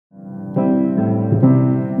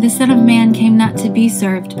The Son of Man came not to be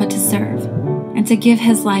served, but to serve, and to give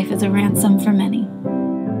his life as a ransom for many.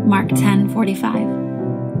 Mark 10:45.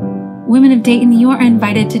 Women of Dayton, you are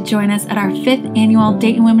invited to join us at our 5th annual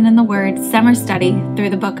Dayton Women in the Word summer study through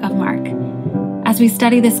the book of Mark. As we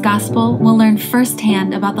study this gospel, we'll learn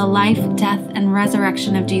firsthand about the life, death, and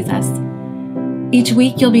resurrection of Jesus. Each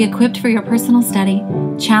week, you'll be equipped for your personal study,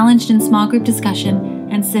 challenged in small group discussion,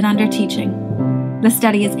 and sit under teaching. The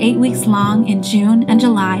study is 8 weeks long in June and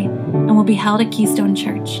July and will be held at Keystone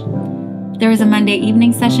Church. There is a Monday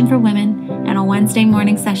evening session for women and a Wednesday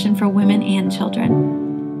morning session for women and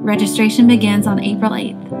children. Registration begins on April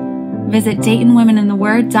 8th. Visit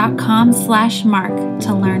DaytonWomenInTheWord.com/Mark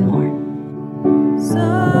to learn more.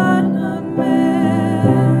 Son of Man.